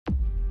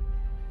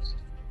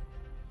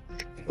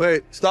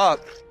Wait, stop.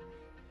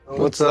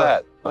 What's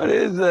that? What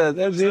is that?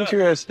 That's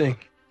interesting.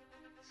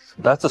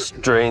 That's a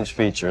strange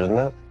feature, isn't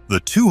it? The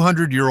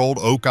 200-year-old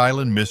Oak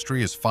Island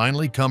mystery has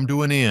finally come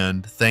to an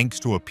end thanks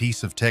to a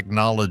piece of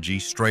technology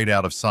straight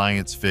out of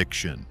science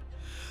fiction.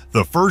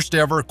 The first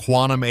ever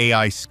quantum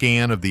AI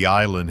scan of the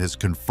island has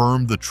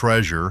confirmed the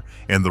treasure,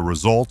 and the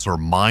results are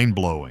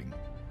mind-blowing.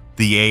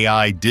 The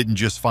AI didn't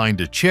just find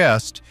a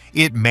chest,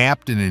 it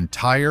mapped an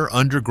entire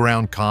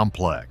underground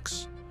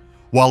complex.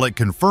 While it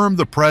confirmed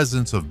the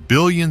presence of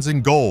billions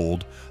in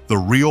gold, the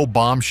real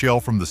bombshell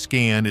from the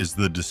scan is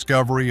the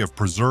discovery of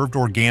preserved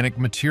organic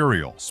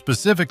material,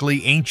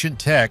 specifically ancient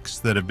texts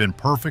that have been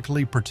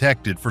perfectly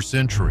protected for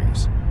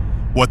centuries.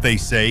 What they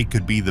say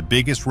could be the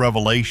biggest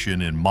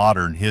revelation in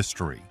modern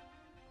history.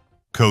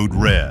 Code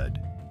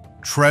Red.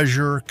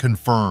 Treasure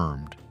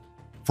confirmed.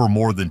 For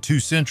more than 2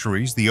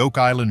 centuries, the Oak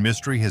Island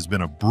mystery has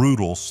been a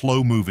brutal,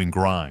 slow-moving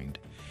grind.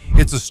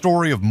 It's a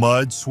story of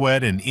mud,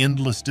 sweat, and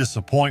endless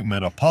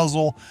disappointment, a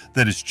puzzle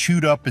that has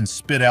chewed up and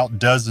spit out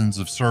dozens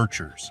of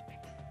searchers.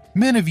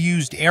 Men have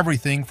used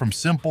everything from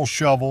simple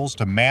shovels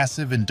to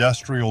massive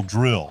industrial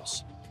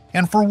drills.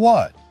 And for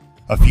what?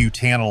 A few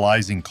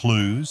tantalizing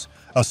clues,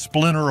 a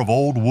splinter of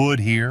old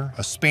wood here,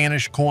 a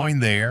Spanish coin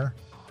there.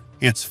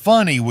 It's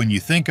funny when you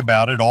think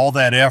about it, all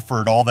that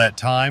effort, all that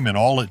time, and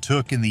all it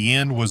took in the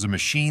end was a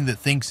machine that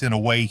thinks in a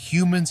way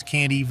humans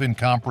can't even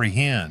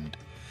comprehend.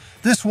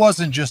 This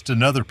wasn't just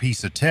another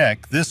piece of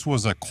tech, this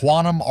was a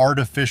quantum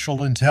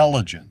artificial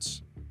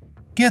intelligence.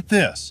 Get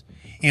this,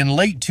 in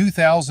late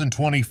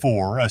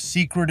 2024, a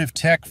secretive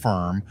tech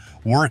firm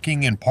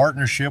working in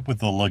partnership with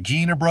the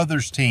Lagina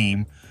Brothers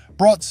team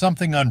brought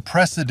something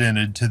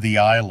unprecedented to the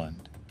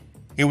island.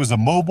 It was a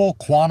mobile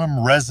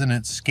quantum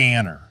resonance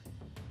scanner.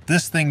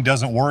 This thing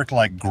doesn't work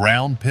like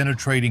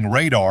ground-penetrating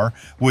radar,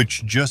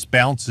 which just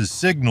bounces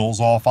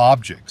signals off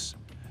objects.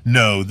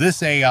 No,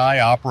 this AI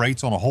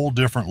operates on a whole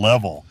different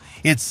level.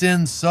 It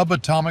sends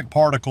subatomic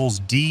particles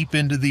deep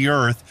into the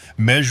Earth,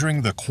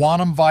 measuring the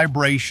quantum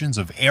vibrations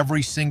of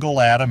every single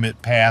atom it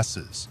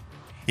passes.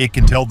 It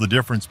can tell the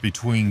difference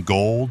between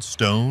gold,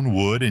 stone,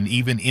 wood, and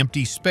even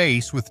empty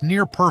space with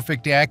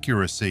near-perfect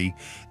accuracy,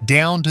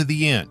 down to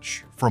the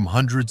inch, from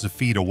hundreds of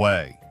feet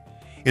away.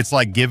 It's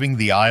like giving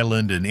the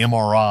island an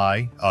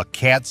MRI, a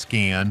CAT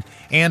scan,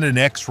 and an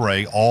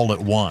X-ray all at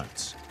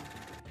once.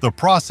 The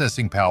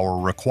processing power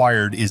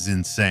required is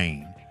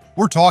insane.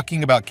 We're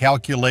talking about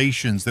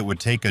calculations that would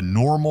take a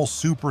normal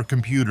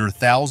supercomputer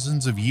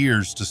thousands of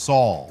years to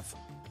solve.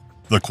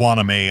 The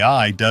quantum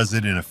AI does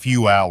it in a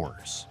few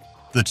hours.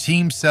 The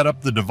team set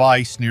up the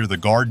device near the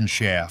garden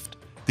shaft,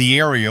 the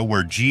area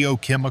where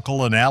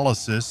geochemical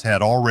analysis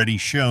had already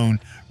shown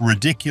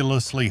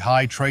ridiculously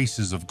high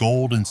traces of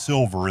gold and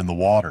silver in the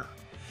water.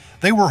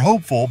 They were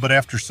hopeful, but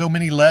after so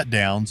many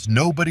letdowns,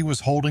 nobody was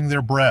holding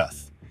their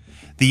breath.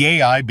 The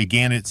AI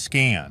began its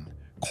scan,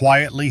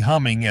 quietly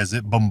humming as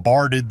it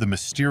bombarded the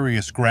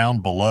mysterious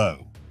ground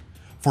below.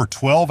 For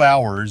 12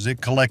 hours,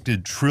 it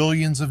collected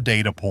trillions of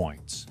data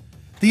points.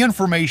 The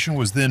information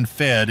was then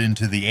fed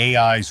into the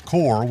AI's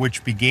core,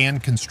 which began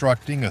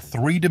constructing a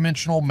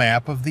 3-dimensional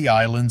map of the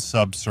island's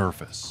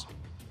subsurface.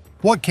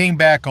 What came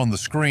back on the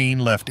screen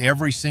left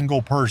every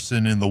single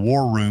person in the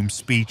war room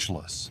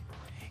speechless.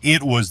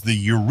 It was the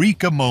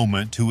eureka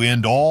moment to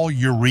end all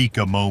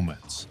eureka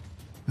moments.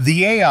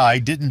 The AI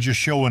didn't just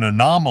show an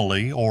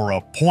anomaly or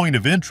a point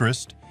of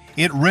interest,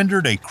 it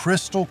rendered a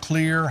crystal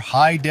clear,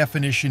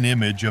 high-definition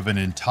image of an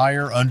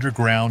entire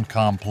underground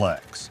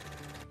complex.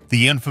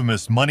 The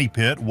infamous money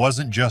pit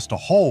wasn't just a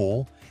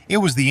hole, it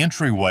was the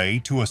entryway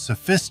to a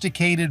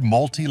sophisticated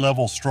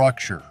multi-level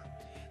structure.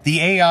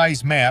 The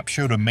AI's map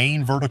showed a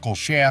main vertical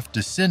shaft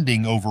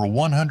descending over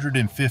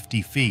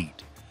 150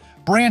 feet.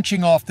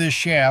 Branching off this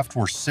shaft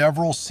were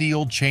several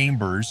sealed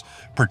chambers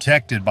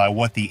protected by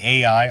what the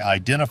AI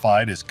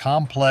identified as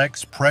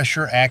complex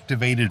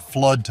pressure-activated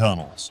flood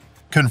tunnels,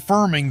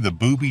 confirming the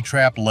booby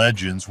trap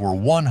legends were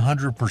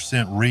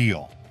 100%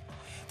 real.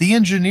 The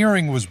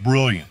engineering was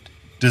brilliant,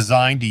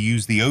 designed to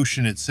use the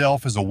ocean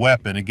itself as a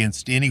weapon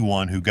against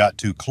anyone who got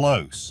too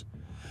close.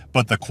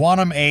 But the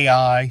quantum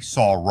AI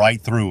saw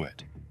right through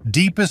it.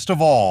 Deepest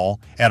of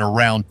all, at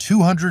around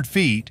 200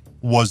 feet,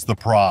 was the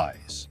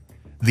prize.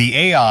 The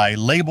AI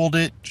labeled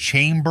it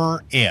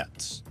Chamber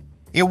X.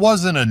 It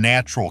wasn't a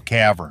natural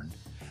cavern.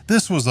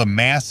 This was a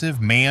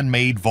massive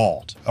man-made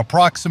vault,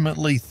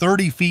 approximately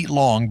 30 feet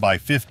long by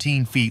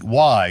 15 feet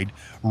wide,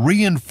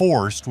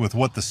 reinforced with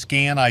what the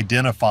scan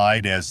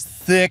identified as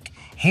thick,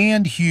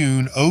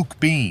 hand-hewn oak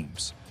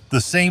beams,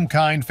 the same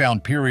kind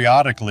found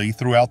periodically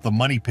throughout the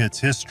money pit's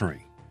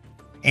history.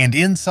 And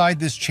inside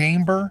this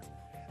chamber,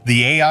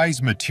 the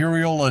AI's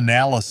material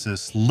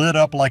analysis lit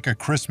up like a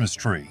Christmas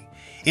tree.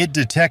 It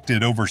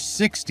detected over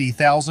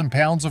 60,000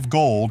 pounds of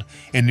gold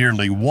and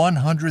nearly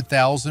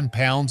 100,000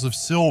 pounds of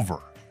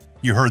silver.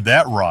 You heard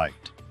that right.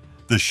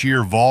 The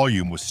sheer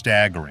volume was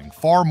staggering,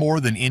 far more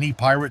than any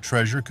pirate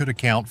treasure could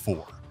account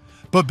for.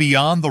 But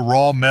beyond the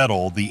raw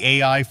metal, the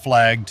AI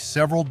flagged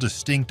several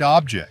distinct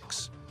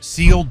objects: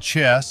 sealed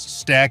chests,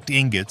 stacked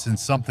ingots, and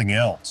something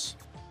else.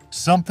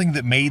 something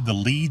that made the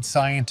lead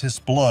scientist's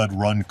blood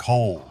run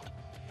cold.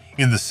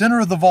 In the center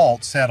of the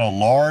vault sat a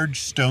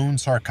large stone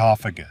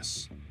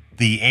sarcophagus.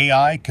 The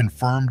AI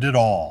confirmed it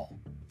all.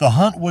 The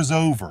hunt was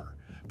over,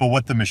 but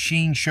what the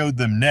machine showed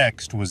them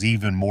next was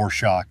even more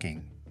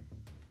shocking.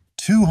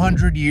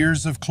 200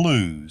 years of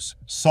clues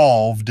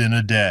solved in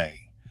a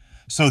day.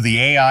 So the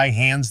AI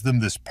hands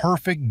them this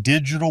perfect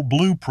digital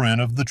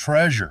blueprint of the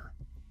treasure.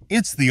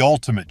 It's the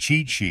ultimate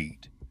cheat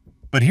sheet.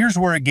 But here's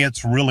where it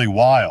gets really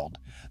wild.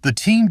 The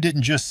team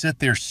didn't just sit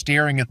there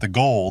staring at the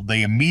gold,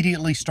 they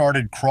immediately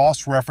started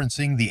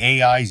cross-referencing the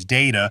AI's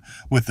data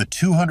with the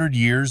 200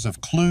 years of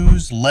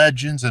clues,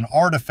 legends, and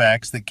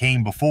artifacts that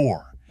came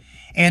before.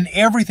 And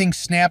everything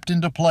snapped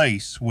into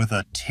place with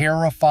a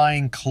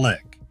terrifying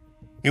click.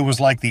 It was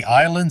like the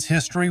island's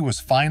history was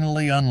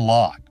finally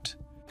unlocked.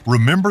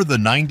 Remember the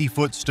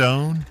 90-foot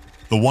stone?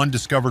 The one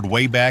discovered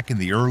way back in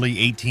the early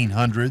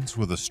 1800s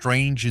with a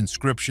strange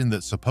inscription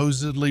that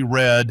supposedly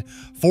read,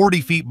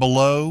 40 feet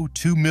below,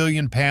 2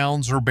 million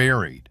pounds are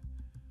buried.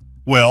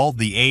 Well,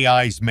 the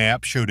AI's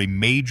map showed a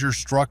major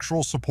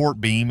structural support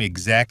beam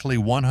exactly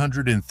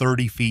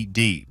 130 feet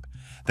deep.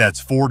 That's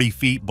 40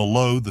 feet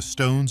below the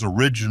stone's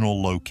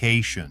original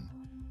location.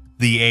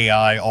 The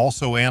AI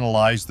also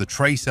analyzed the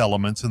trace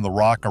elements in the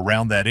rock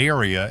around that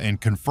area and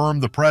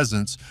confirmed the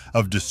presence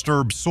of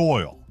disturbed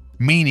soil,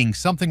 meaning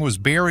something was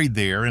buried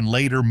there and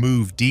later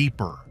moved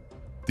deeper.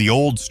 The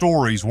old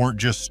stories weren't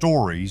just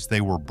stories,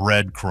 they were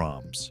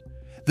breadcrumbs.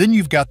 Then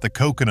you've got the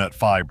coconut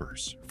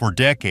fibers. For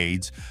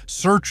decades,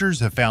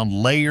 searchers have found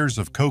layers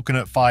of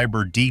coconut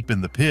fiber deep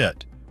in the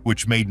pit,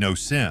 which made no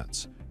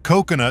sense.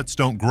 Coconuts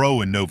don't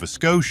grow in Nova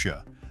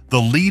Scotia.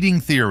 The leading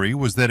theory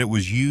was that it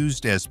was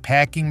used as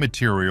packing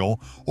material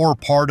or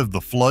part of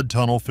the flood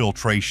tunnel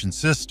filtration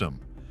system.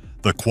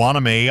 The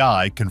quantum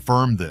AI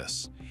confirmed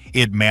this.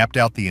 It mapped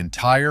out the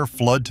entire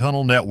flood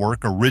tunnel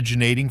network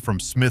originating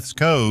from Smith's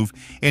Cove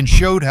and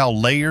showed how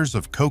layers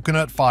of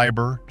coconut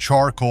fiber,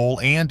 charcoal,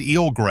 and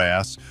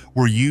eelgrass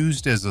were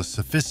used as a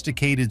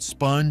sophisticated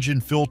sponge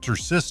and filter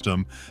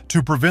system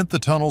to prevent the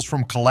tunnels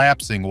from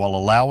collapsing while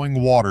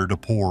allowing water to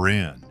pour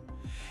in.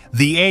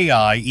 The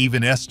AI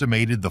even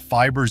estimated the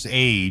fiber's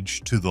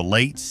age to the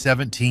late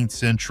 17th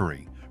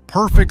century,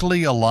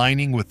 perfectly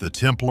aligning with the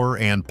Templar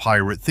and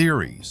pirate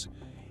theories.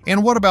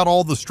 And what about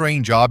all the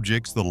strange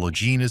objects the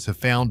Leginas have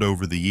found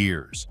over the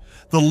years?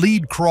 The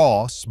lead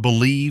cross,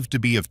 believed to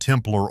be of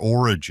Templar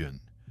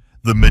origin,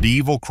 the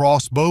medieval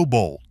crossbow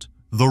bolt,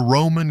 the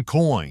Roman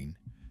coin.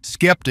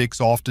 Skeptics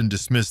often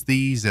dismiss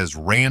these as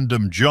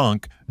random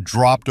junk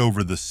dropped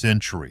over the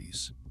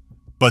centuries.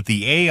 But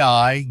the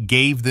AI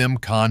gave them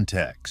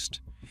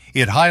context.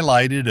 It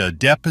highlighted a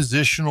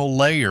depositional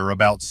layer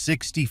about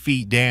 60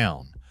 feet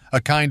down, a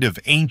kind of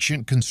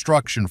ancient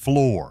construction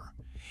floor.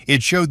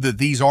 It showed that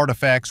these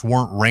artifacts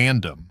weren't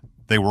random.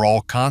 They were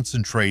all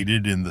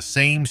concentrated in the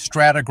same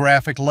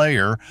stratigraphic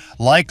layer,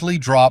 likely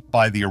dropped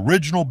by the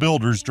original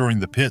builders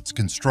during the pit's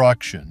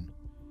construction.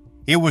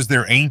 It was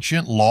their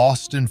ancient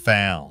lost and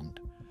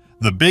found.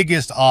 The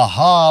biggest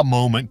aha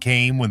moment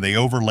came when they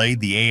overlaid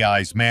the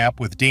AI's map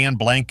with Dan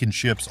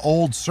Blankenship's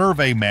old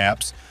survey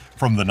maps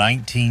from the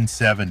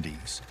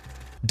 1970s.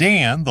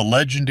 Dan, the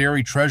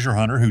legendary treasure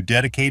hunter who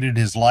dedicated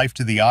his life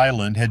to the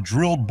island, had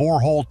drilled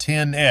borehole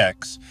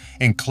 10X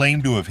and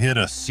claimed to have hit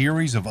a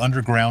series of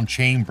underground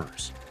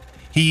chambers.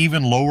 He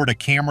even lowered a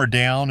camera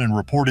down and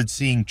reported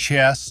seeing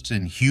chests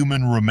and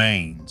human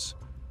remains.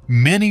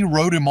 Many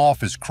wrote him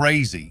off as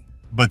crazy,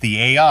 but the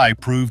AI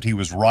proved he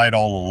was right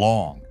all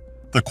along.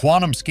 The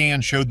quantum scan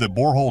showed that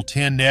borehole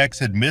 10X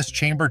had missed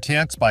chamber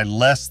 10X by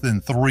less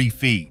than 3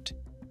 feet.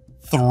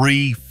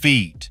 3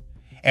 feet.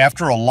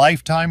 After a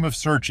lifetime of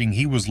searching,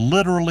 he was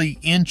literally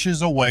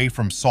inches away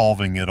from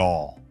solving it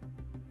all.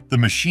 The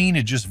machine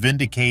had just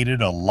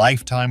vindicated a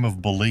lifetime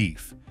of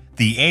belief.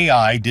 The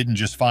AI didn't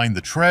just find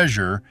the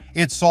treasure,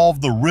 it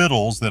solved the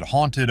riddles that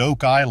haunted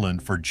Oak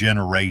Island for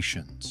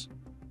generations.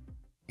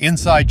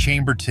 Inside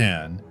Chamber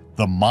 10,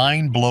 the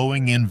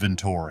mind-blowing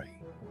inventory.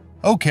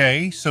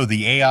 Okay, so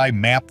the AI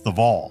mapped the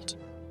vault.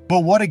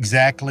 But what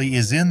exactly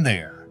is in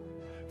there?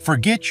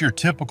 Forget your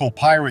typical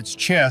pirate's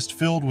chest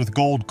filled with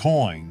gold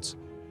coins.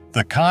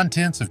 The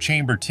contents of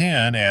Chamber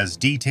 10, as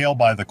detailed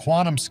by the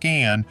quantum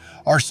scan,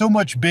 are so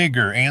much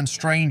bigger and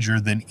stranger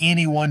than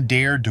anyone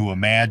dared to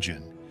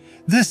imagine.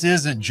 This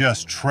isn't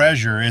just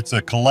treasure, it's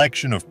a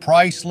collection of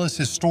priceless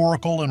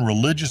historical and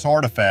religious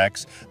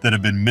artifacts that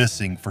have been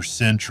missing for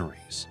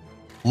centuries.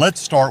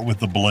 Let's start with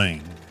the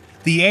bling.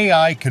 The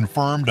AI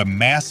confirmed a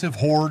massive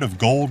hoard of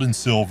gold and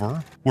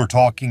silver. We're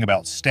talking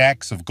about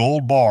stacks of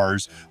gold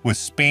bars with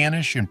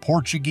Spanish and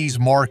Portuguese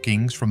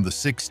markings from the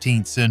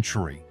 16th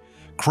century.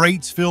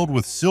 Crates filled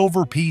with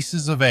silver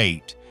pieces of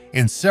 8,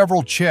 and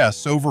several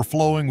chests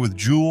overflowing with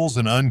jewels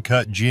and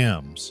uncut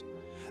gems.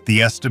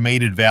 The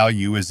estimated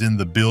value is in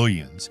the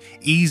billions,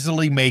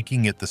 easily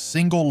making it the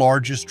single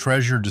largest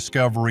treasure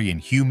discovery in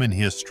human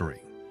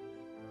history.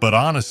 But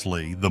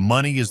honestly, the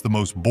money is the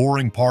most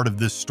boring part of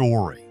this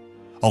story.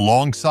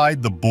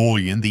 Alongside the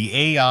bullion, the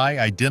AI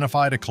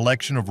identified a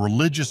collection of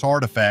religious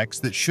artifacts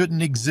that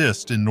shouldn't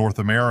exist in North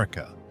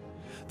America.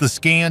 The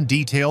scan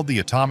detailed the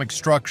atomic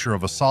structure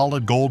of a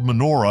solid gold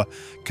menorah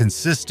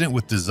consistent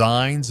with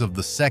designs of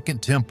the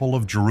Second Temple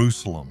of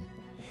Jerusalem.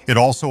 It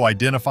also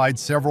identified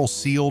several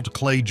sealed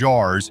clay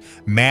jars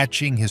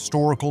matching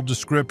historical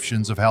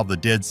descriptions of how the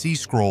Dead Sea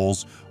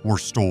Scrolls were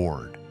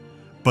stored.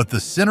 But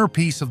the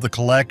centerpiece of the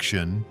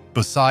collection,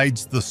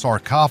 besides the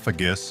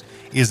sarcophagus,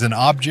 is an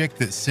object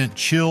that sent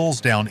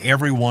chills down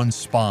everyone's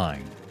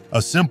spine: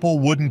 a simple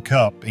wooden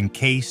cup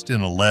encased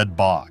in a lead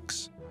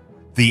box.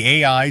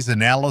 The AI's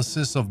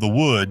analysis of the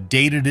wood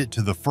dated it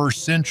to the 1st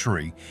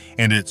century,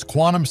 and its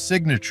quantum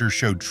signature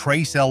showed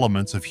trace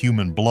elements of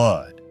human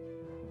blood.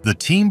 The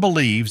team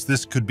believes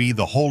this could be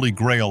the Holy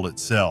Grail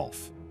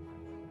itself.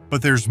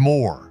 But there's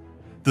more.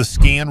 The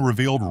scan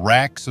revealed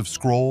racks of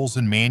scrolls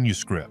and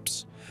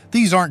manuscripts.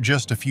 These aren't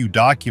just a few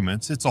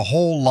documents, it's a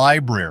whole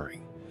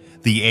library.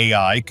 The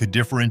AI could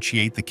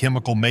differentiate the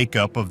chemical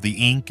makeup of the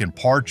ink and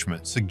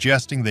parchment,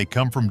 suggesting they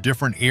come from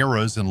different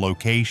eras and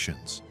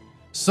locations.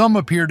 Some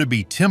appear to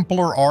be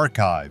Templar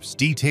archives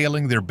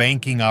detailing their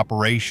banking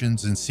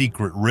operations and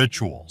secret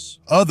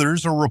rituals.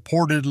 Others are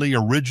reportedly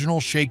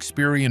original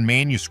Shakespearean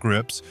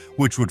manuscripts,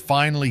 which would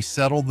finally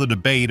settle the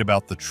debate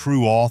about the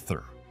true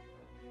author.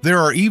 There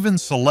are even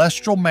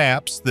celestial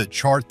maps that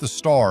chart the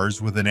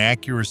stars with an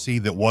accuracy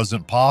that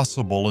wasn't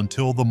possible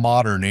until the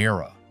modern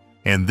era.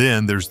 And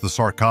then there's the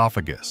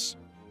sarcophagus.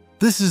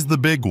 This is the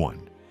big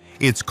one.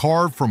 It's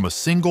carved from a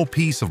single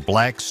piece of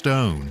black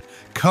stone,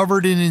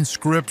 covered in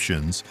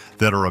inscriptions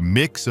that are a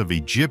mix of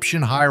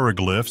Egyptian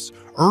hieroglyphs,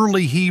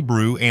 early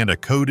Hebrew, and a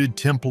coded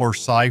Templar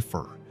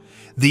cipher.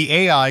 The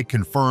AI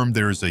confirmed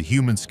there is a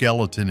human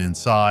skeleton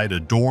inside,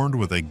 adorned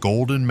with a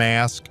golden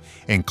mask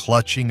and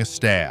clutching a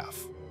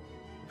staff.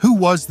 Who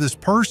was this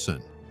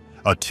person?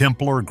 A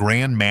Templar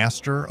Grand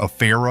Master, a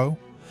pharaoh?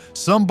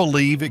 Some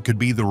believe it could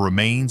be the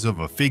remains of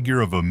a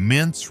figure of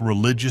immense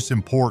religious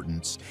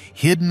importance,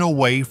 hidden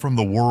away from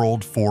the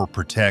world for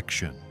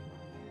protection.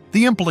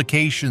 The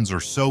implications are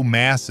so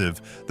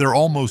massive, they're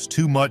almost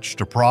too much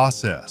to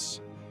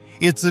process.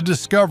 It's a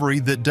discovery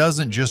that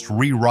doesn't just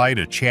rewrite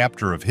a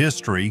chapter of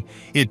history,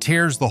 it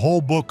tears the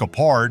whole book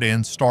apart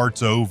and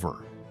starts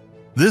over.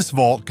 This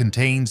vault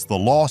contains the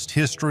lost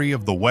history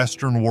of the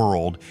Western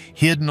world,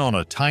 hidden on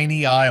a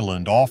tiny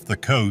island off the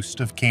coast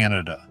of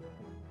Canada.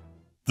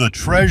 The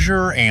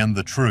treasure and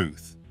the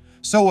truth.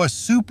 So a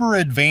super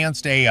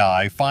advanced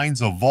AI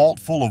finds a vault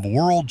full of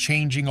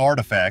world-changing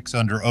artifacts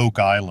under Oak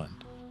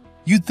Island.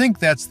 You'd think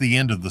that's the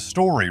end of the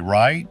story,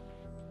 right?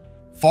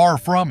 Far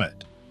from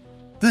it.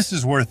 This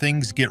is where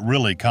things get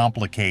really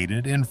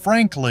complicated and,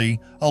 frankly,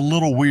 a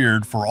little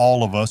weird for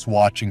all of us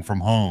watching from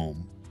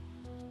home.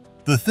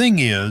 The thing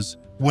is,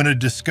 when a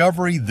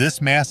discovery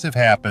this massive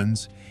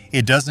happens,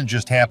 it doesn't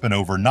just happen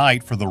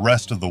overnight for the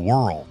rest of the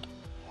world.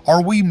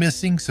 Are we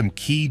missing some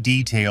key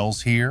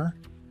details here?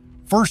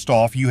 First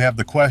off, you have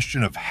the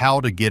question of how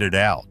to get it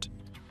out.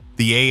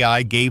 The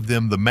AI gave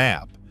them the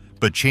map,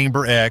 but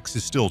Chamber X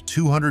is still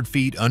 200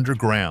 feet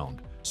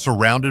underground,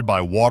 surrounded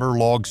by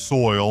waterlogged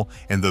soil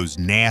and those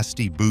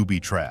nasty booby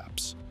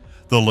traps.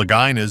 The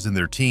Laginas and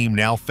their team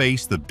now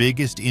face the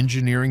biggest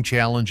engineering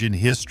challenge in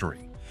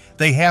history.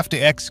 They have to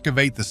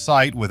excavate the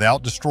site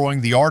without destroying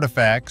the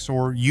artifacts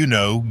or,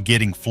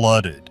 getting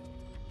flooded.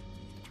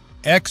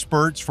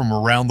 Experts from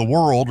around the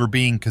world are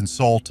being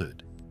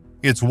consulted.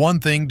 It's one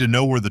thing to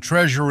know where the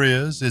treasure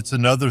is, it's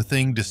another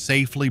thing to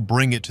safely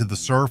bring it to the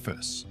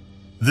surface.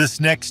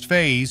 This next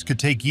phase could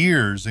take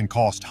years and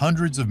cost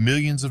hundreds of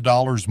millions of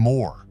dollars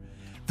more.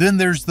 Then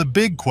there's the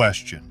big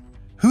question: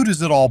 who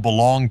does it all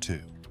belong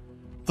to?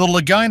 The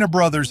Lagina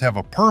brothers have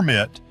a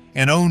permit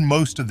and own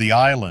most of the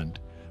island,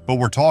 but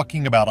we're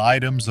talking about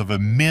items of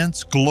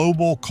immense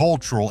global,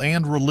 cultural,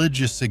 and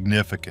religious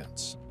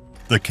significance.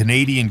 The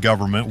Canadian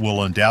government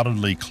will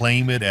undoubtedly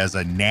claim it as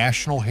a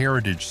national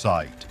heritage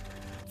site.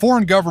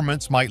 Foreign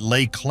governments might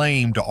lay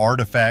claim to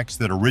artifacts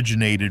that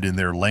originated in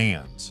their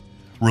lands.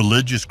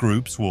 Religious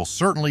groups will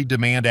certainly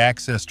demand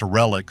access to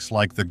relics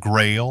like the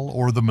Grail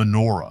or the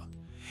menorah.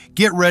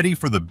 Get ready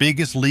for the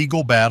biggest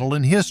legal battle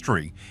in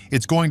history.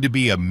 It's going to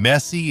be a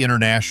messy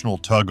international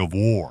tug of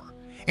war.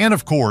 And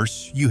of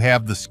course, you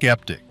have the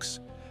skeptics.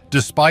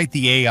 Despite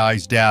the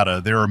AI's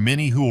data, there are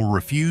many who will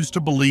refuse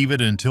to believe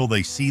it until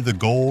they see the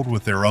gold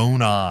with their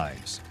own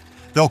eyes.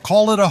 They'll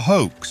call it a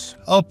hoax,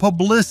 a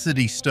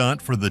publicity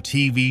stunt for the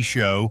TV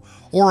show,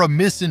 or a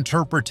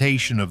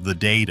misinterpretation of the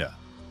data.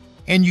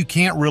 And you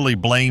can't really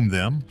blame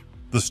them.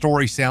 The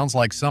story sounds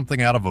like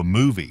something out of a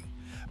movie,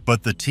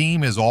 but the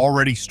team has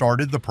already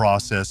started the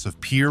process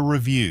of peer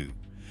review,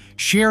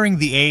 sharing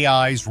the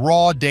AI's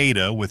raw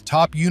data with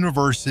top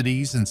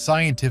universities and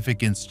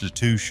scientific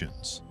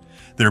institutions.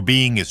 They're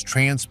being as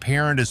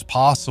transparent as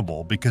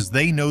possible because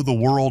they know the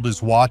world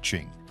is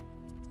watching.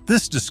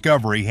 This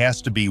discovery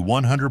has to be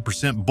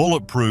 100%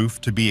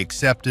 bulletproof to be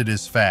accepted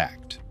as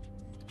fact.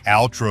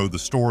 Outro: the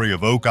story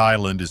of Oak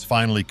Island is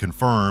finally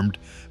confirmed,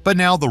 but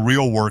now the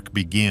real work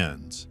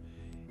begins.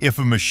 If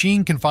a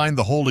machine can find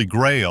the Holy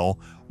Grail,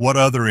 what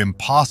other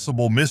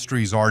impossible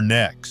mysteries are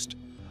next?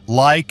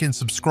 Like and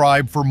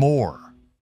subscribe for more.